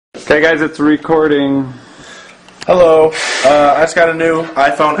Okay guys, it's recording. Hello, I just got a new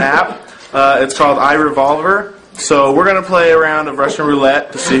iPhone app. It's called iRevolver. So we're going to play a round of Russian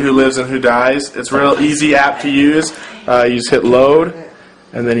Roulette to see who lives and who dies. It's a real easy app to use. You just hit load,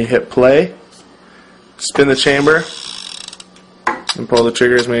 and then you hit play. Spin the chamber, and pull the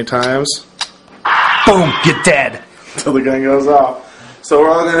trigger as many times. Boom, get dead. Until the gun goes off. So we're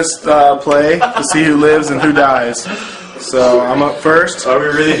all going to play to see who lives and who dies. So I'm up first. Are we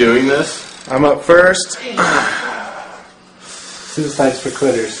really doing this? I'm up first. Suicides for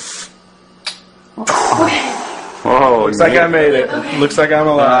quitters. Oh, Looks like I made it. Looks like I'm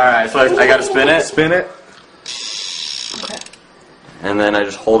alive. Alright, so I gotta spin it? Spin it. And then I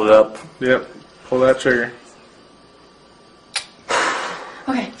just hold it up. Yep. Pull that trigger.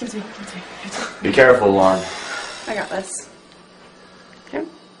 Okay, give it to me, give it to me, give it to me. Be careful, Lauren. I got this. Okay.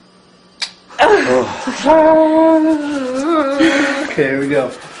 Okay, here we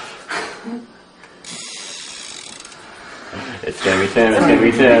go. It's gonna be Tim, it's gonna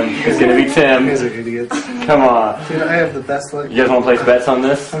be Tim, it's gonna be You Tim. guys are idiots. Come on. Dude, I have the best luck. You guys wanna place bets on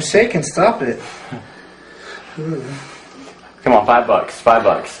this? I'm shaking, stop it. Come on, $5.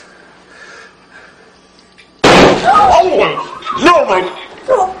 $5. No, my...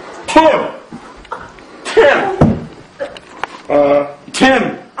 Tim! Tim!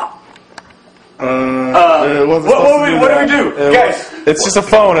 Tim! What do we do? Guys! It's just a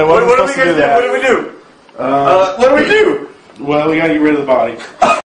phone. It wasn't What do supposed to do we that. do? What do we do? What do we do? Well, we gotta get rid of the body.